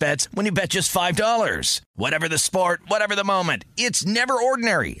bonus bets when you bet just $5. Whatever the sport, whatever the moment, it's never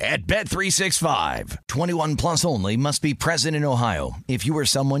ordinary at Bet365. 21 plus only. Must be present in Ohio. If you or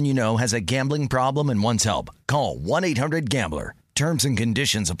someone you know has a gambling problem and wants help, call 1-800-GAMBLER. Terms and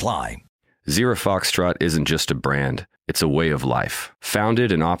conditions apply. Zero Foxtrot isn't just a brand, it's a way of life. Founded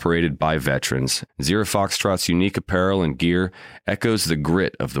and operated by veterans, Zero Foxtrot's unique apparel and gear echoes the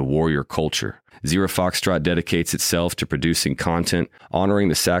grit of the warrior culture. Zero Foxtrot dedicates itself to producing content, honoring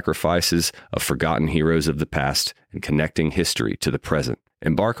the sacrifices of forgotten heroes of the past, and connecting history to the present.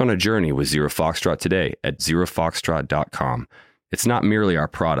 Embark on a journey with Zero Foxtrot today at zerofoxtrot.com. It's not merely our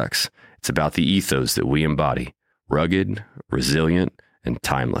products, it's about the ethos that we embody. Rugged, resilient, and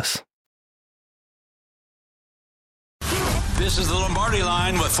timeless. This is the Lombardi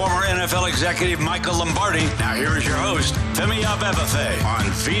Line with former NFL executive Michael Lombardi. Now here is your host, Femi Abebefe, on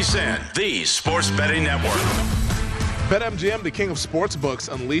VSiN, the Sports Betting Network. BetMGM, the king of sportsbooks,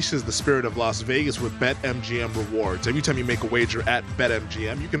 unleashes the spirit of Las Vegas with BetMGM rewards. Every time you make a wager at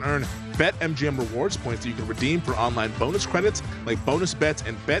BetMGM, you can earn BetMGM rewards points that you can redeem for online bonus credits like bonus bets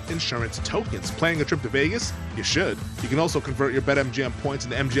and bet insurance tokens. Planning a trip to Vegas? You should. You can also convert your BetMGM points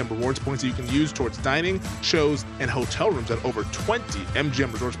into MGM rewards points that you can use towards dining, shows, and hotel rooms at over 20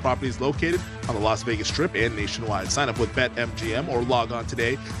 MGM Resorts properties located on the Las Vegas Strip and nationwide. Sign up with BetMGM or log on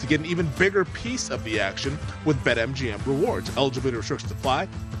today to get an even bigger piece of the action with BetMGM rewards. Eligibility restrictions apply.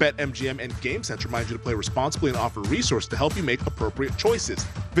 BetMGM and GameSense remind you to play responsibly and offer resources to help you make appropriate choices.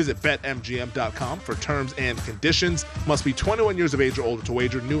 Visit BetMGM.com for terms and conditions. Must be 21 years of age or older to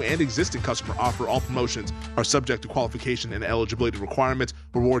wager. New and existing customer offer. All promotions are subject to qualification and eligibility requirements.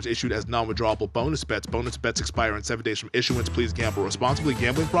 Rewards issued as non-withdrawable bonus bets. Bonus bets expire in 7 days from issuance. Please gamble responsibly.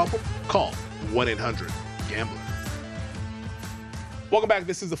 Gambling problem? Call 1-800-GAMBLER. Welcome back.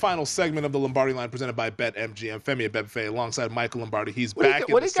 This is the final segment of the Lombardi Line presented by BetMGM. Femi Abebefe alongside Michael Lombardi. He's back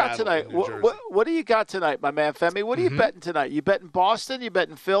in the saddle in New Jersey. What do you got tonight, my man, Femi? What are you betting tonight? You betting Boston? You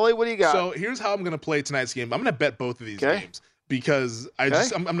betting Philly? What do you got? So here's how I'm going to play tonight's game. I'm going to bet both of these games. because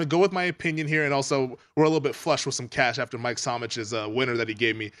I'm going to go with my opinion here, and also we're a little bit flush with some cash after Mike Somich's winner that he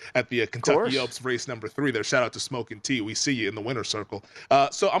gave me at the Kentucky Oaks race number 3 there. Shout out to Smoke and Tea. We see you in the winner circle.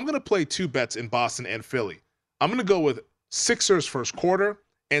 So I'm going to play 2 bets in Boston and Philly. I'm going to go with Sixers first quarter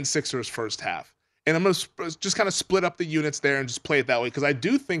and Sixers first half. And I'm going to just kind of split up the units there and just play it that way, because I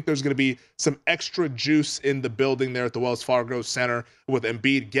do think there's going to be some extra juice in the building there at the Wells Fargo Center with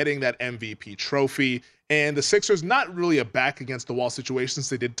Embiid getting that MVP trophy. And the Sixers, not really a back-against-the-wall situation since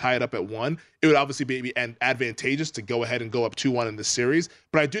they did tie it up at 1. It would obviously be advantageous to go ahead and go up 2-1 in this series.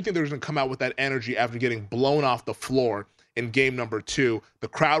 But I do think they're going to come out with that energy after getting blown off the floor in game number 2. The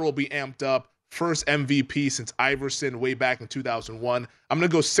crowd will be amped up. First MVP since Iverson way back in 2001. I'm going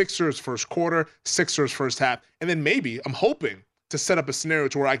to go Sixers first quarter, Sixers first half, and then maybe, I'm hoping, to set up a scenario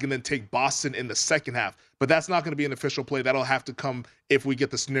to where I can then take Boston in the second half. But that's not going to be an official play. That'll have to come if we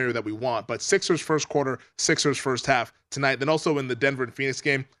get the scenario that we want. But Sixers first quarter, Sixers first half tonight. Then also in the Denver and Phoenix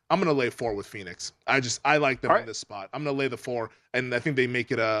game, I'm going to lay 4 with Phoenix. I like them in this spot. I'm going to lay the 4, and I think they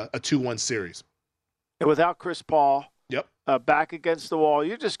make it a 2-1 series. And without Chris Paul, yep, back against the wall,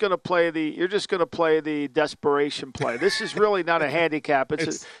 you're just going to play the desperation play. This is really not a handicap.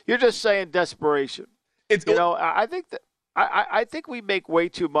 You're just saying desperation. I think we make way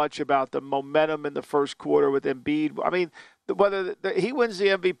too much about the momentum in the first quarter with Embiid. I mean, whether he wins the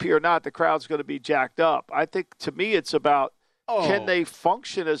MVP or not, the crowd's going to be jacked up. I think, to me, it's about can they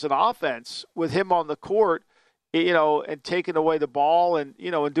function as an offense with him on the court, and taking away the ball and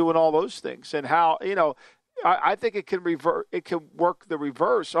doing all those things, and how, I think it can work the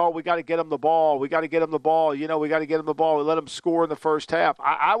reverse. Oh, we got to get him the ball. We got to get him the ball. We got to get him the ball. We let him score in the first half.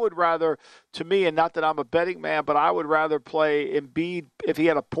 I would rather, to me, and not that I'm a betting man, but I would rather play Embiid if he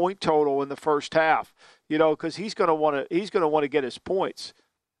had a point total in the first half. Because he's going to want to get his points.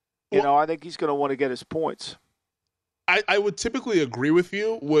 I think he's going to want to get his points. I would typically agree with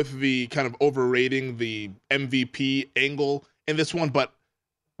you with the kind of overrating the MVP angle in this one, but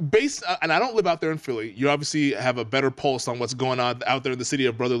and I don't live out there in Philly. You obviously have a better pulse on what's going on out there in the city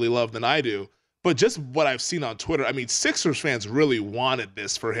of brotherly love than I do. But just what I've seen on Twitter, I mean, Sixers fans really wanted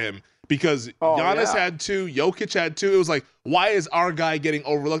this for him because Giannis had 2, Jokic had 2. It was like, why is our guy getting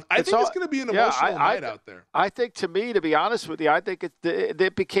overlooked? I think it's going to be an emotional night out there. I think, to me, to be honest with you, I think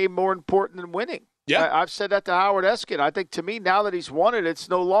it became more important than winning. Yeah, I've said that to Howard Eskin. I think, to me, now that he's won it, it's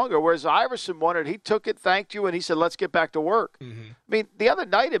no longer. Whereas Iverson won it, he took it, thanked you, and he said, let's get back to work. Mm-hmm. I mean, the other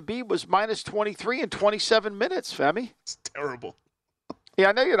night, Embiid was minus 23 in 27 minutes, Femi. It's terrible. Yeah,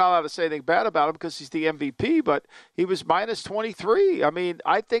 I know you're not allowed to say anything bad about him because he's the MVP, but he was minus 23. I mean,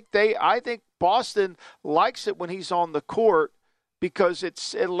 I think Boston likes it when he's on the court because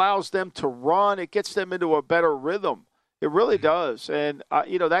it allows them to run. It gets them into a better rhythm. It really does. And,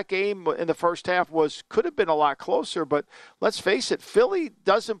 that game in the first half could have been a lot closer. But let's face it, Philly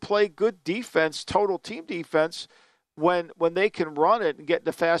doesn't play good defense, total team defense, when they can run it and get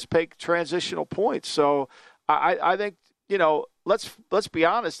the fast-paced transitional points. So I think, let's be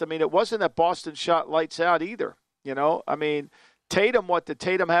honest. I mean, it wasn't that Boston shot lights out either. I mean, Tatum, what did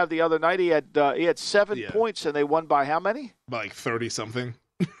Tatum have the other night? He had 7 points, and they won by how many? By like 30-something.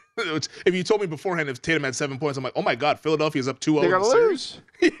 If you told me beforehand if Tatum had 7 points, I'm like, oh my God, Philadelphia's up 2-0. They're going to lose.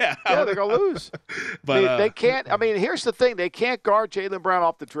 Yeah, they're going to lose. But they can't. I mean, here's the thing: they can't guard Jaylen Brown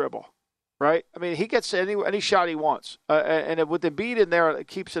off the dribble, right? I mean, he gets any shot he wants, and with Embiid in there, it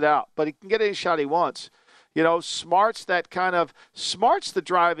keeps it out. But he can get any shot he wants. Smart's the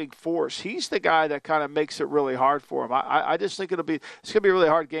driving force. He's the guy that kind of makes it really hard for him. I just think it's going to be a really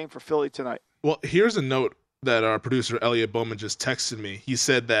hard game for Philly tonight. Well, here's a note that our producer Elliot Bowman just texted me. He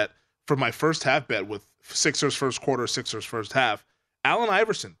said that for my first half bet with Sixers first quarter, Sixers first half, Allen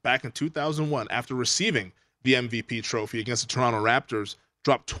Iverson back in 2001 after receiving the MVP trophy against the Toronto Raptors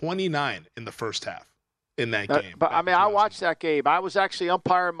dropped 29 in the first half in that game. But I mean, I watched that game. I was actually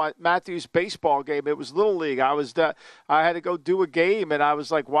umpiring my Matthews baseball game. It was Little League. I had to go do a game, and I was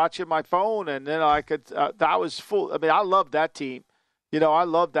like watching my phone, and then I could. That was full. I mean, I love that team. I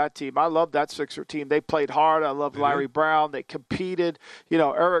love that team. I love that Sixer team. They played hard. I love Larry Brown. They competed.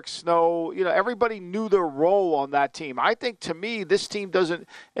 Eric Snow. Everybody knew their role on that team. I think, to me, this team doesn't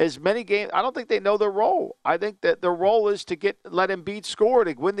as many games. I don't think they know their role. I think that their role is to let Embiid score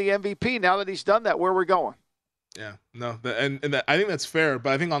to win the MVP. Now that he's done that, where are we going? Yeah, no, and I think that's fair.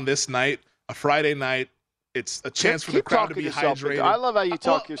 But I think on this night, a Friday night, it's a chance for the crowd to be hydrated. I love how you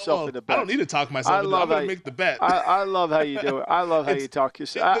talk yourself into bet. I don't need to talk myself into it. I'm going to make the bet. I love how you do it. I love how you talk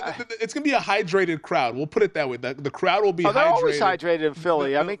yourself. It's going to be a hydrated crowd. We'll put it that way. The crowd will be hydrated. They're always hydrated in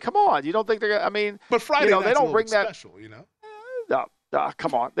Philly. I mean, come on. You don't think they're going to – I mean, but Friday night's they don't bring that special, No,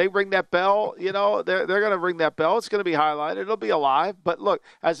 Come on. They ring that bell, they're going to ring that bell. It's going to be highlighted. It'll be alive. But look,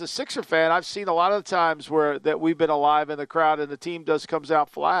 as a Sixer fan, I've seen a lot of times where that we've been alive in the crowd and the team comes out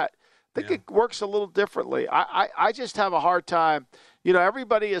flat. I think it works a little differently. I just have a hard time.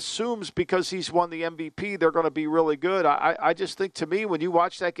 Everybody assumes because he's won the MVP, they're going to be really good. I just think, to me, when you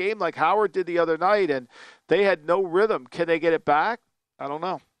watch that game like Howard did the other night and they had no rhythm, can they get it back? I don't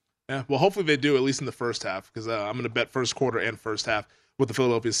know. Yeah, well, hopefully they do, at least in the first half, because I'm going to bet first quarter and first half with the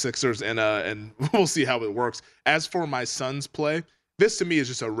Philadelphia Sixers, and we'll see how it works. As for my Suns play, this to me is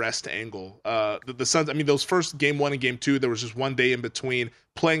just a rest angle. The Suns, those first game 1 and game 2, there was just one day in between,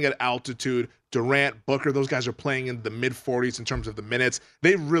 playing at altitude. Durant, Booker, those guys are playing in the mid-40s in terms of the minutes.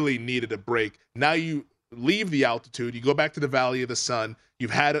 They really needed a break. Now you leave the altitude, you go back to the Valley of the Sun.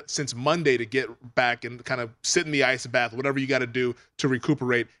 You've had it since Monday to get back and kind of sit in the ice bath, whatever you got to do to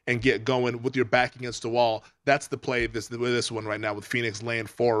recuperate and get going with your back against the wall. That's the play, this one right now, with Phoenix laying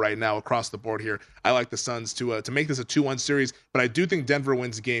 4 right now across the board here. I like the Suns to make this a 2-1 series, but I do think Denver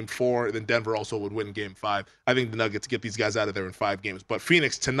wins game 4, then Denver also would win game 5. I think the Nuggets get these guys out of there in 5 games. But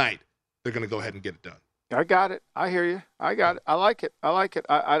Phoenix tonight, they're going to go ahead and get it done. I got it. I hear you. I got it. I like it.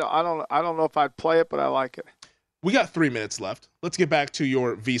 I don't know if I'd play it, but I like it. We got 3 minutes left. Let's get back to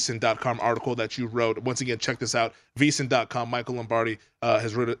your VSiN.com article that you wrote. Once again, check this out. VSiN.com, Michael Lombardi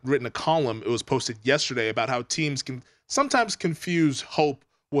has written a column. It was posted yesterday about how teams can sometimes confuse hope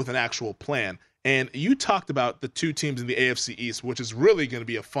with an actual plan. And you talked about the 2 teams in the AFC East, which is really going to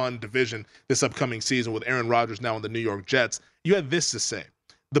be a fun division this upcoming season with Aaron Rodgers now in the New York Jets. You had this to say.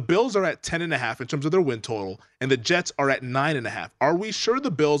 The Bills are at 10.5 in terms of their win total, and the Jets are at 9.5. Are we sure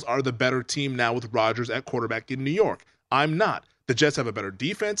the Bills are the better team now with Rodgers at quarterback in New York? I'm not. The Jets have a better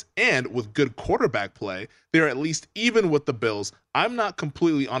defense, and with good quarterback play, they're at least even with the Bills. I'm not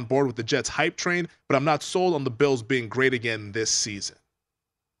completely on board with the Jets hype train, but I'm not sold on the Bills being great again this season.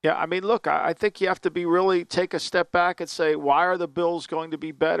 Yeah, look, I think you have to really take a step back and say, why are the Bills going to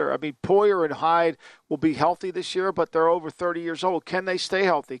be better? Poyer and Hyde will be healthy this year, but they're over 30 years old. Can they stay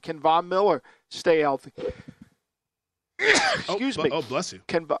healthy? Can Von Miller stay healthy? Excuse me. Oh, bless you.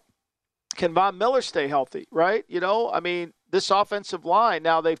 Can Von Miller stay healthy, right? This offensive line,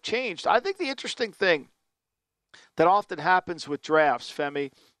 now they've changed. I think the interesting thing that often happens with drafts,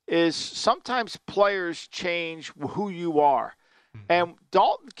 Femi, is sometimes players change who you are. And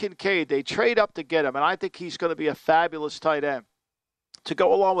Dalton Kincaid, they trade up to get him, and I think he's going to be a fabulous tight end to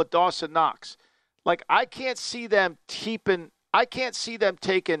go along with Dawson Knox. I can't see them taking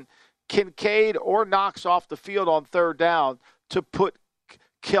Kincaid or Knox off the field on third down to put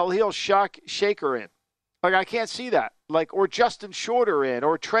Khalil Shaker in. I can't see that. Or Justin Shorter in,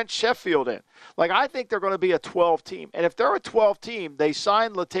 or Trent Sheffield in. I think they're going to be a 12 team. And if they're a 12 team, they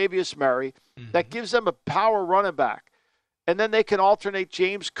sign Latavius Murray. That gives them a power running back. And then they can alternate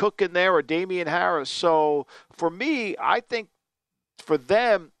James Cook in there or Damian Harris. So for me, I think for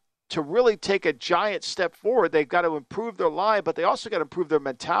them to really take a giant step forward, they've got to improve their line, but they also got to improve their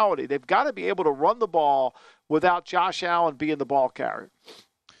mentality. They've got to be able to run the ball without Josh Allen being the ball carrier.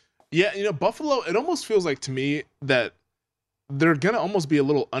 Yeah, Buffalo, it almost feels like to me that they're going to almost be a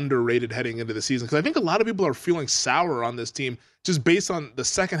little underrated heading into the season, because I think a lot of people are feeling sour on this team just based on the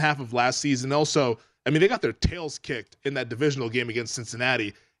second half of last season. Also, they got their tails kicked in that divisional game against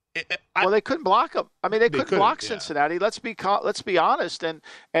Cincinnati. They couldn't block them. They couldn't block Cincinnati. Let's be honest, and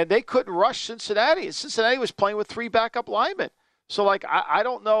they couldn't rush Cincinnati. Cincinnati was playing with 3 backup linemen. So I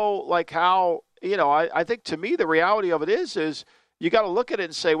don't know how I think to me the reality of it is you got to look at it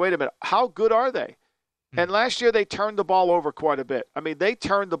and say, wait a minute, how good are they? And last year they turned the ball over quite a bit. They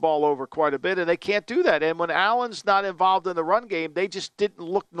turned the ball over quite a bit, and they can't do that. And when Allen's not involved in the run game, they just didn't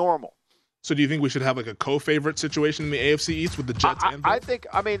look normal. So do you think we should have a co-favorite situation in the AFC East with the Jets and Bills? I think,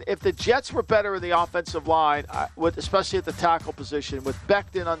 if the Jets were better in the offensive line, especially at the tackle position, with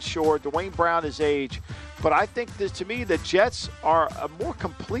Becton unsure, Dwayne Brown his age, but I think to me the Jets are a more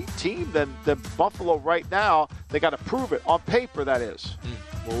complete team than Buffalo right now. They got to prove it on paper, that is.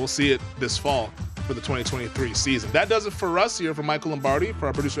 Well, we'll see it this fall for the 2023 season. That does it for us here. For Michael Lombardi, for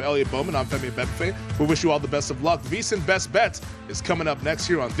our producer Elliot Bowman, I'm Femi Bebefe. We wish you all the best of luck. VSiN Best Bets is coming up next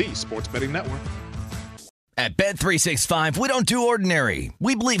here on the Sports Betting Network. At Bet365, we don't do ordinary.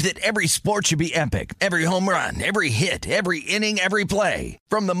 We believe that every sport should be epic. Every home run, every hit, every inning, every play.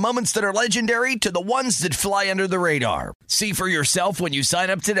 From the moments that are legendary to the ones that fly under the radar. See for yourself when you sign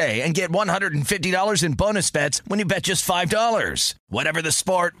up today and get $150 in bonus bets when you bet just $5. Whatever the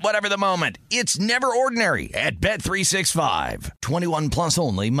sport, whatever the moment, it's never ordinary at Bet365. 21 plus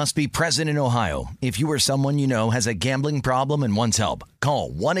only. Must be present in Ohio. If you or someone you know has a gambling problem and wants help,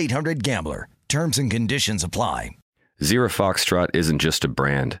 call 1-800-GAMBLER. Terms and conditions apply. Zero Foxtrot isn't just a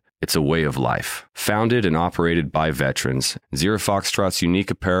brand, it's a way of life. Founded and operated by veterans, Zero Foxtrot's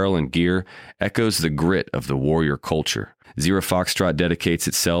unique apparel and gear echoes the grit of the warrior culture. Zero Foxtrot dedicates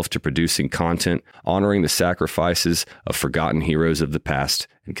itself to producing content, honoring the sacrifices of forgotten heroes of the past,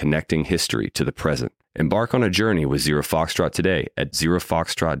 and connecting history to the present. Embark on a journey with Zero Foxtrot today at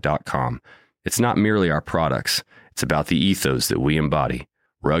zerofoxtrot.com. It's not merely our products, it's about the ethos that we embody.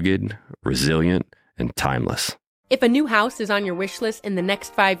 Rugged, resilient, and timeless. If a new house is on your wish list in the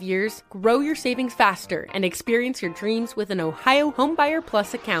next 5 years, grow your savings faster and experience your dreams with an Ohio Homebuyer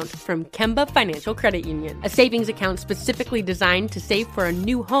Plus account from Kemba Financial Credit Union. A savings account specifically designed to save for a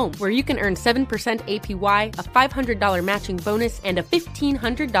new home, where you can earn 7% APY, a $500 matching bonus, and a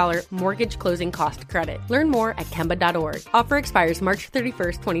 $1,500 mortgage closing cost credit. Learn more at Kemba.org. Offer expires March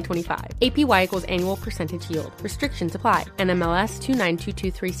 31st, 2025. APY equals annual percentage yield. Restrictions apply. NMLS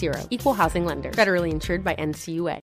 292230. Equal housing lender. Federally insured by NCUA.